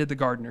you as I did the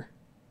gardener?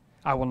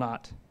 I will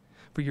not,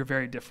 for you're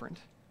very different.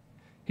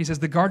 He says,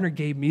 the gardener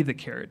gave me the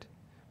carrot,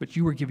 but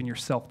you were giving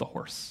yourself the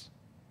horse.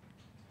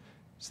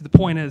 So the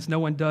point is, no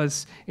one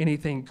does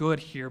anything good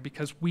here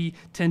because we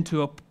tend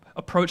to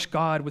approach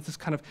God with this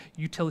kind of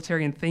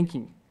utilitarian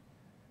thinking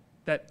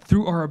that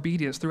through our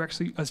obedience, through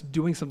actually us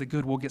doing something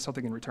good, we'll get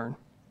something in return.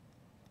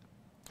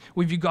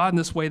 We view God in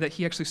this way that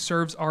he actually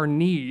serves our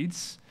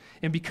needs,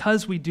 and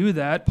because we do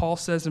that, Paul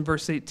says in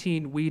verse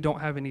 18, we don't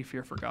have any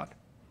fear for God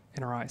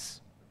in our eyes.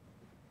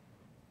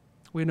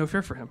 We have no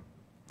fear for him.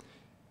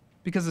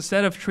 Because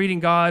instead of treating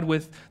God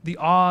with the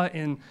awe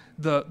and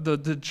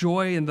the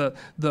joy and the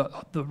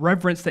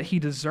reverence that he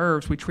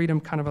deserves, we treat him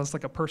kind of as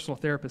like a personal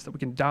therapist that we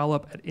can dial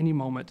up at any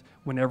moment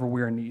whenever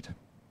we're in need.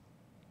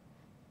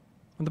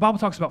 When the Bible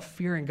talks about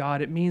fearing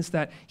God, it means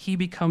that he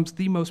becomes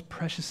the most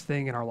precious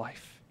thing in our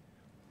life.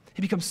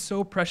 He becomes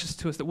so precious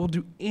to us that we'll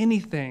do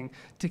anything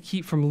to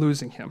keep from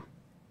losing him.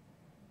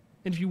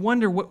 And if you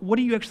wonder, what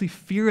do you actually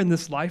fear in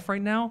this life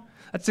right now?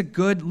 That's a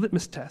good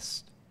litmus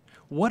test.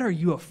 What are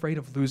you afraid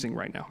of losing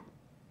right now?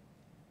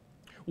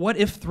 What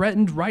if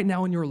threatened right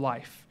now in your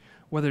life,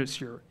 whether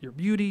it's your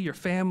beauty, your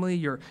family,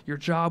 your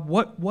job,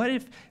 what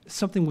if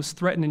something was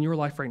threatened in your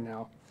life right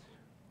now?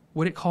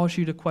 Would it cause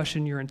you to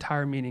question your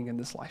entire meaning in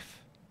this life?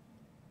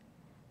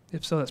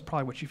 If so, that's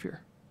probably what you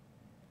fear.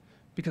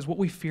 Because what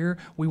we fear,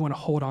 we want to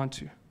hold on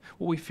to.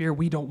 What we fear,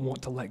 we don't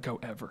want to let go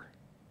ever.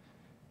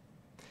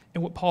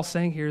 And what Paul's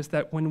saying here is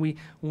that when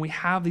we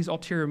have these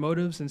ulterior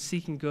motives in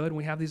seeking good, and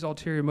we have these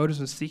ulterior motives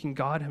in seeking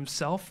God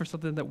himself for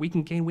something that we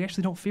can gain, we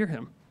actually don't fear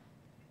him.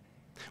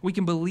 We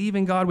can believe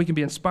in God, we can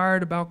be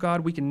inspired about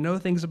God, we can know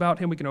things about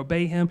him, we can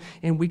obey him,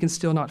 and we can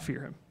still not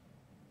fear him.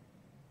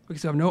 We can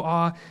still have no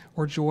awe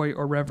or joy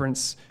or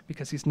reverence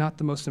because he's not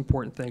the most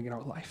important thing in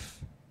our life.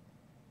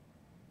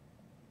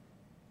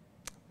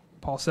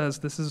 Paul says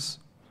this is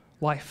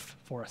life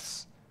for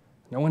us.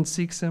 No one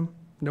seeks him,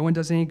 no one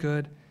does any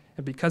good,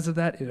 and because of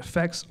that, it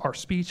affects our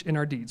speech and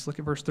our deeds. Look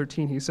at verse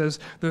 13. He says,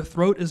 their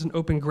throat is an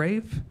open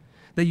grave.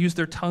 They use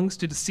their tongues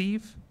to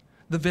deceive.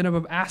 The venom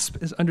of asp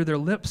is under their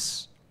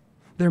lips.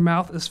 Their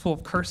mouth is full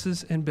of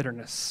curses and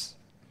bitterness.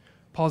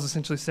 Paul's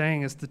essentially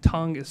saying is the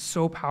tongue is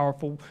so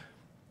powerful.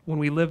 When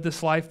we live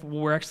this life,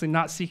 we're actually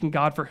not seeking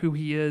God for who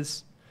he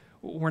is.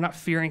 We're not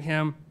fearing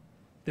him.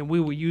 Then we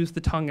will use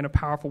the tongue in a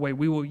powerful way.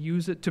 We will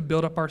use it to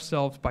build up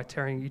ourselves by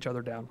tearing each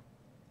other down.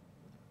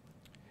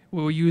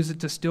 We will use it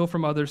to steal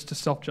from others to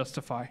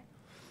self-justify.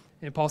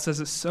 And Paul says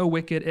it's so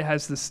wicked, it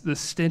has this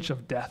stench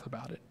of death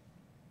about it.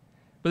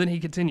 But then he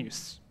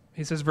continues.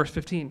 He says, verse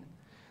 15,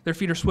 their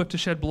feet are swift to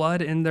shed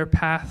blood, and their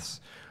paths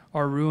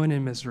are ruin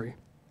and misery.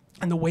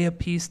 And the way of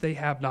peace they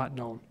have not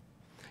known.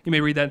 You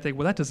may read that and think,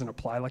 well, that doesn't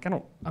apply.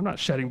 I'm not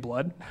shedding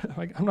blood.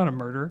 I'm not a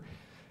murderer.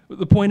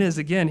 The point is,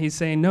 again, he's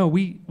saying, no,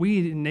 we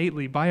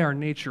innately, by our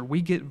nature,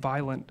 we get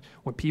violent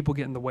when people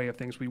get in the way of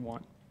things we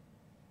want.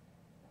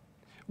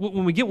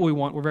 When we get what we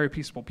want, we're very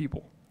peaceable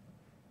people.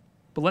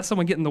 But let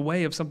someone get in the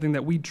way of something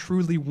that we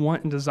truly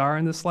want and desire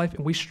in this life,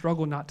 and we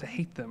struggle not to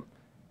hate them.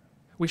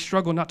 We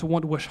struggle not to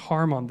want to wish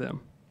harm on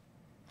them.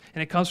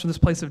 And it comes from this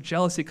place of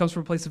jealousy. It comes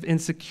from a place of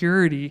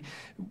insecurity,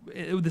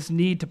 this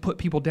need to put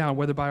people down,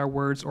 whether by our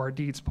words or our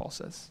deeds, Paul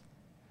says.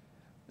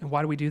 And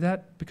why do we do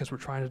that? Because we're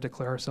trying to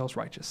declare ourselves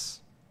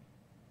righteous.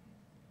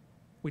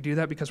 We do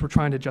that because we're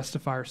trying to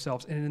justify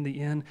ourselves. And in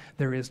the end,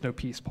 there is no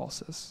peace, Paul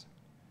says.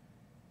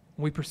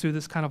 When we pursue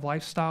this kind of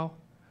lifestyle,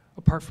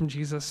 apart from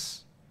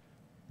Jesus,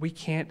 we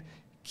can't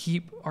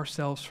keep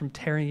ourselves from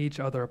tearing each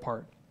other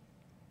apart,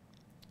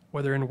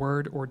 whether in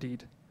word or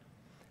deed.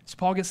 So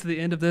Paul gets to the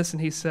end of this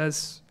and he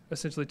says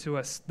essentially to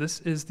us, this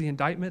is the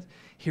indictment.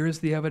 Here is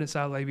the evidence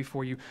I lay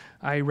before you.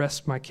 I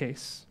rest my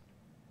case.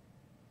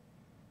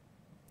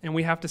 And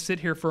we have to sit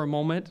here for a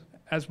moment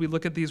as we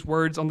look at these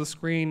words on the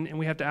screen, and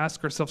we have to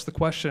ask ourselves the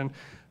question,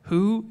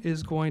 who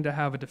is going to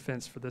have a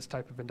defense for this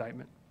type of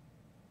indictment?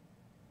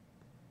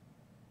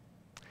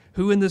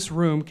 Who in this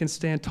room can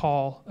stand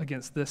tall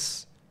against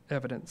this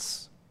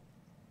evidence?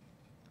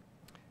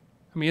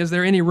 I mean, is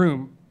there any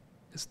room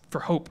for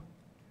hope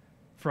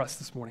for us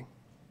this morning?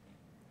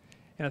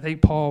 And I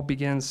think Paul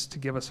begins to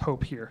give us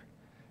hope here.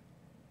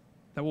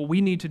 That what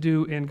we need to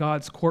do in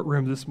God's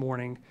courtroom this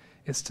morning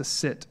is to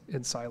sit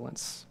in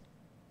silence.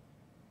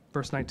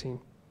 Verse 19.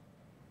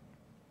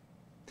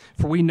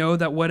 For we know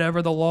that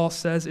whatever the law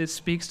says, it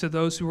speaks to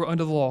those who are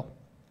under the law,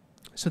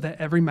 so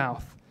that every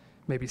mouth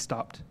may be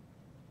stopped,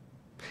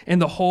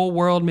 and the whole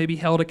world may be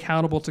held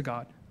accountable to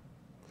God.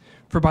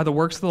 For by the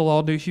works of the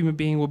law, no human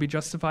being will be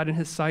justified in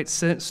his sight,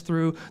 since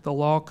through the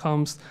law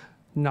comes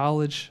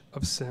knowledge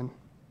of sin.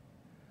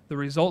 The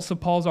results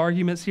of Paul's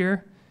arguments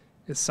here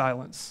is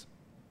silence.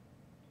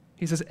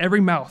 He says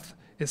every mouth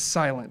is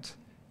silent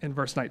in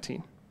verse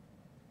 19.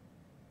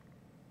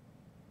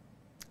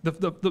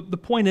 The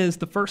point is,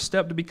 the first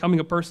step to becoming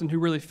a person who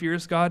really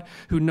fears God,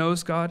 who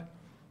knows God,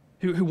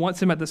 who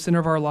wants him at the center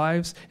of our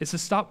lives, is to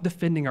stop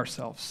defending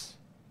ourselves.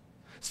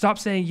 Stop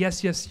saying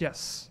yes, yes,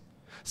 yes.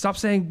 Stop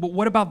saying, but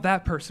what about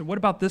that person? What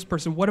about this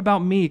person? What about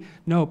me?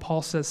 No,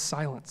 Paul says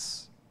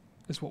silence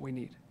is what we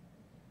need.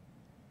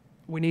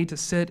 We need to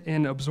sit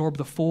and absorb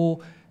the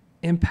full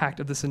impact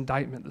of this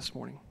indictment this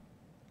morning.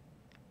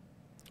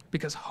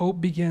 Because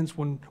hope begins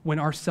when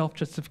our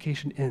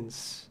self-justification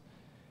ends.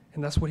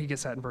 And that's what he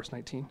gets at in verse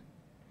 19.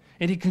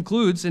 And he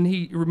concludes, and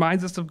he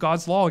reminds us of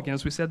God's law again,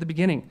 as we said at the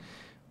beginning.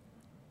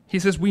 He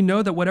says, we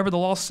know that whatever the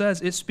law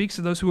says, it speaks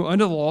to those who are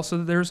under the law, so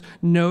that there's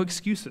no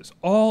excuses.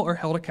 All are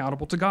held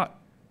accountable to God.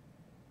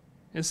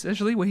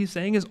 Essentially, what he's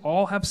saying is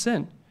all have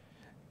sinned.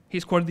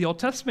 He's quoted the Old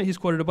Testament, he's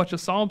quoted a bunch of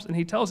Psalms, and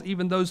he tells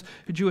even those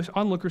Jewish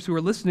onlookers who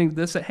are listening to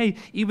this that, hey,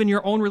 even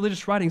your own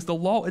religious writings, the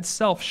law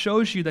itself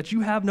shows you that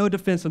you have no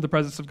defense in the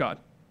presence of God.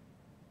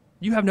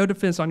 You have no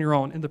defense on your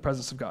own in the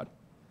presence of God.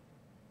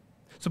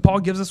 So Paul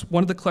gives us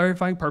one of the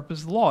clarifying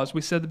purposes of the law. As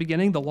we said at the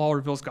beginning, the law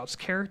reveals God's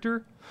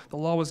character. The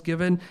law was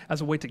given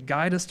as a way to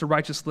guide us to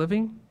righteous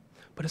living,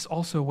 but it's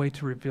also a way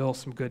to reveal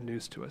some good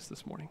news to us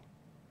this morning.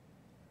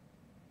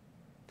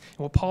 And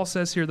what Paul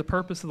says here, the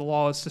purpose of the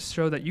law is to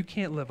show that you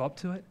can't live up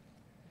to it.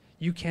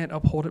 You can't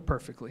uphold it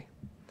perfectly.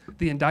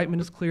 The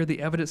indictment is clear.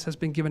 The evidence has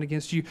been given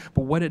against you.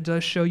 But what it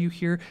does show you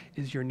here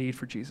is your need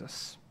for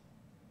Jesus.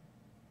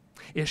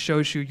 It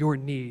shows you your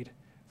need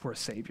for a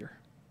Savior.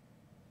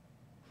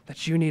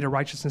 That you need a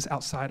righteousness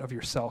outside of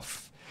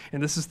yourself.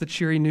 And this is the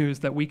cheery news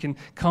that we can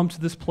come to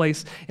this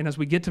place, and as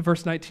we get to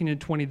verse 19 and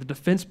 20, the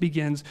defense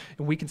begins,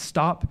 and we can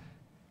stop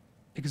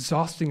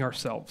exhausting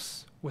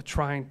ourselves with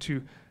trying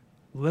to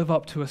live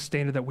up to a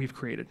standard that we've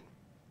created.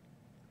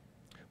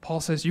 Paul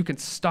says you can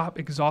stop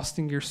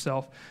exhausting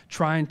yourself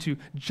trying to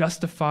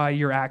justify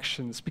your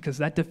actions, because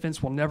that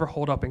defense will never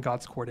hold up in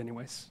God's court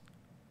anyways.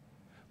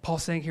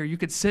 Paul's saying here, you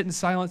could sit in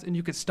silence and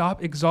you could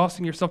stop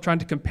exhausting yourself trying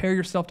to compare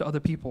yourself to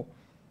other people,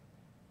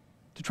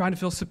 to trying to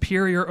feel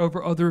superior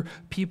over other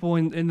people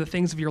in the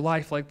things of your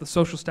life, like the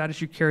social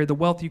status you carry, the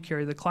wealth you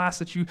carry, the class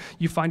that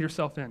you find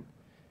yourself in.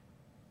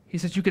 He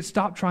says you could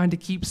stop trying to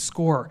keep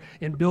score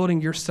and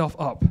building yourself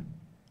up.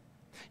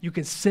 You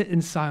can sit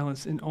in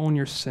silence and own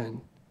your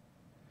sin.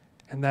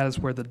 And that is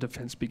where the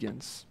defense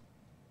begins,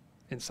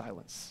 in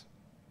silence.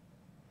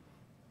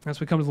 As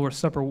we come to the Lord's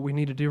Supper, what we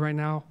need to do right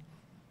now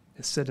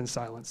is sit in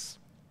silence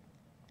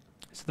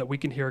so that we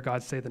can hear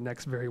God say the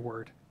next very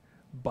word,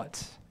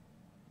 but.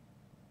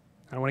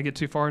 I don't want to get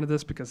too far into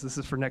this because this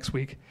is for next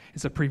week.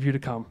 It's a preview to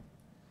come.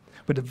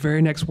 But the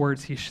very next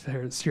words he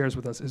shares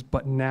with us is,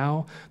 but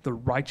now the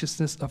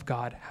righteousness of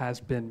God has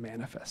been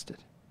manifested.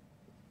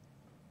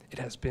 It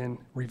has been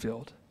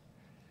revealed.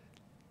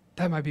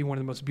 That might be one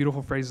of the most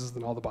beautiful phrases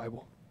in all the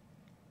Bible.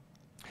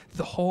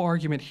 The whole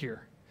argument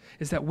here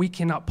is that we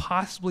cannot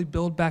possibly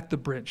build back the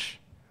bridge,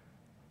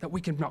 that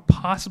we cannot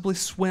possibly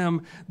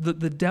swim the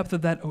depth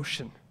of that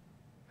ocean,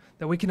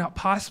 that we cannot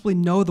possibly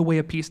know the way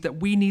of peace, that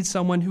we need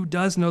someone who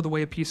does know the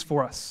way of peace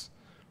for us,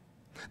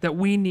 that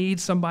we need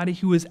somebody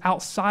who is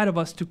outside of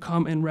us to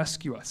come and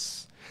rescue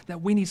us,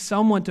 that we need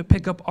someone to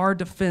pick up our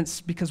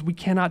defense because we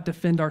cannot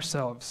defend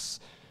ourselves.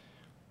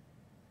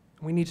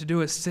 What we need to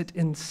do is sit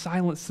in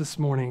silence this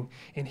morning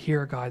and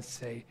hear God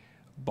say,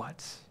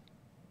 but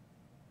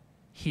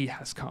he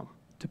has come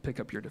to pick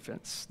up your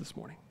defense this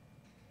morning.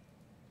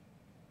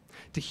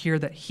 To hear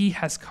that he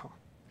has come.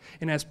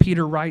 And as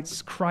Peter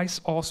writes,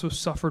 Christ also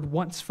suffered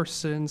once for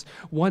sins,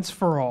 once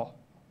for all,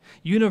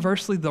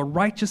 universally the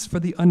righteous for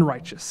the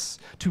unrighteous,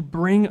 to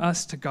bring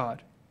us to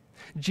God.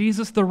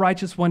 Jesus, the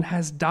righteous one,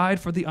 has died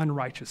for the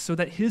unrighteous, so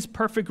that his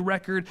perfect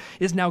record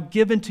is now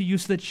given to you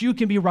so that you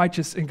can be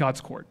righteous in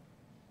God's court.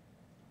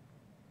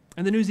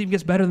 And the news even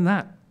gets better than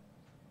that.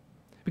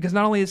 Because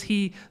not only is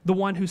he the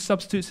one who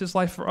substitutes his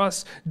life for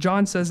us,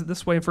 John says it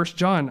this way in 1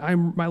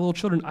 John, my little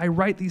children, I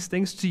write these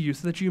things to you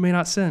so that you may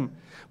not sin.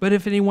 But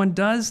if anyone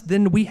does,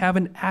 then we have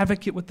an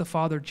advocate with the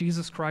Father,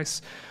 Jesus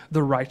Christ,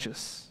 the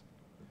righteous.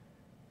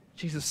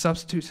 Jesus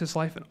substitutes his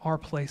life in our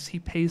place. He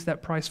pays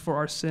that price for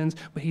our sins,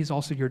 but he's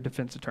also your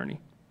defense attorney.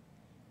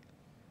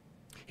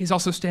 He's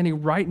also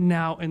standing right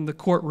now in the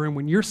courtroom.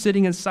 When you're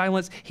sitting in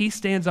silence, he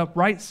stands up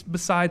right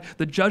beside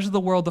the judge of the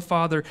world, the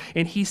Father,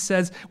 and he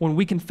says, when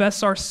we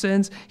confess our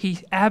sins, he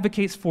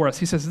advocates for us.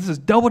 He says, this is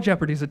double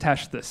jeopardy is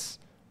attached to this.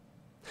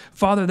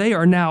 Father, they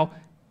are now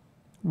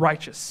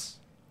righteous.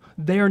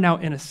 They are now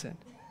innocent.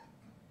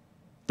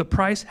 The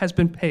price has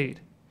been paid.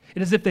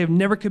 It is as if they have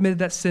never committed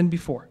that sin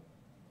before.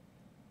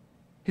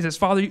 He says,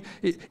 Father,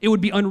 it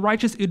would be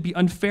unrighteous, it would be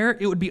unfair,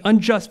 it would be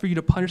unjust for you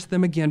to punish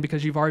them again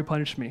because you've already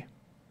punished me.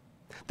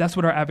 That's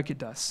what our advocate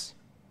does.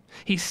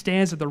 He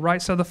stands at the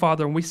right side of the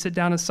Father, and we sit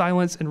down in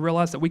silence and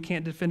realize that we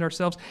can't defend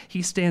ourselves.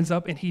 He stands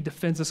up and he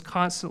defends us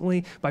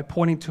constantly by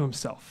pointing to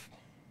himself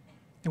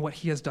and what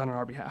he has done on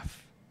our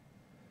behalf.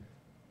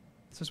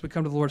 So as we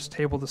come to the Lord's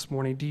table this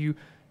morning, do you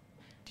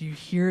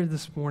hear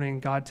this morning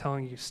God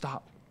telling you,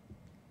 stop?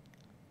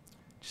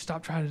 Just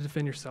stop trying to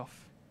defend yourself.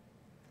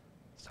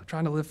 Stop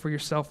trying to live for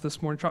yourself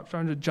this morning. Stop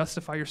trying to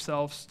justify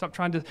yourself. Stop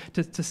trying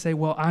to say,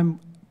 well,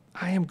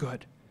 I am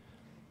good.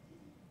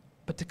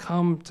 But to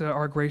come to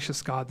our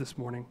gracious God this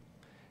morning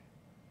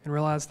and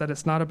realize that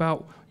it's not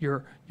about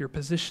your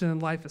position in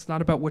life. It's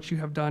not about what you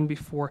have done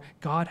before.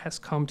 God has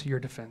come to your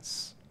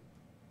defense.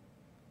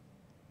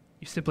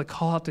 You simply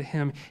call out to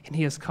him, and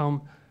he has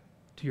come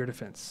to your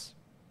defense.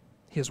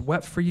 He has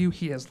wept for you.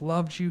 He has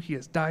loved you. He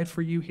has died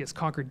for you. He has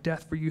conquered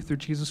death for you through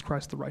Jesus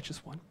Christ, the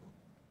righteous one.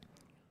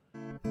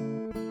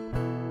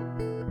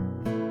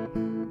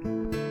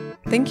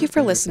 Thank you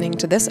for listening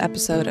to this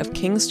episode of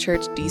King's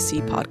Church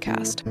DC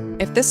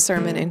podcast. If this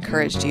sermon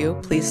encouraged you,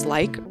 please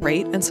like,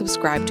 rate, and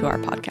subscribe to our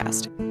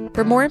podcast.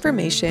 For more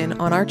information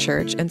on our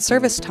church and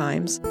service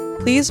times,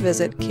 please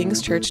visit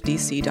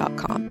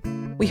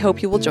kingschurchdc.com. We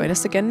hope you will join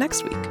us again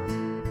next week.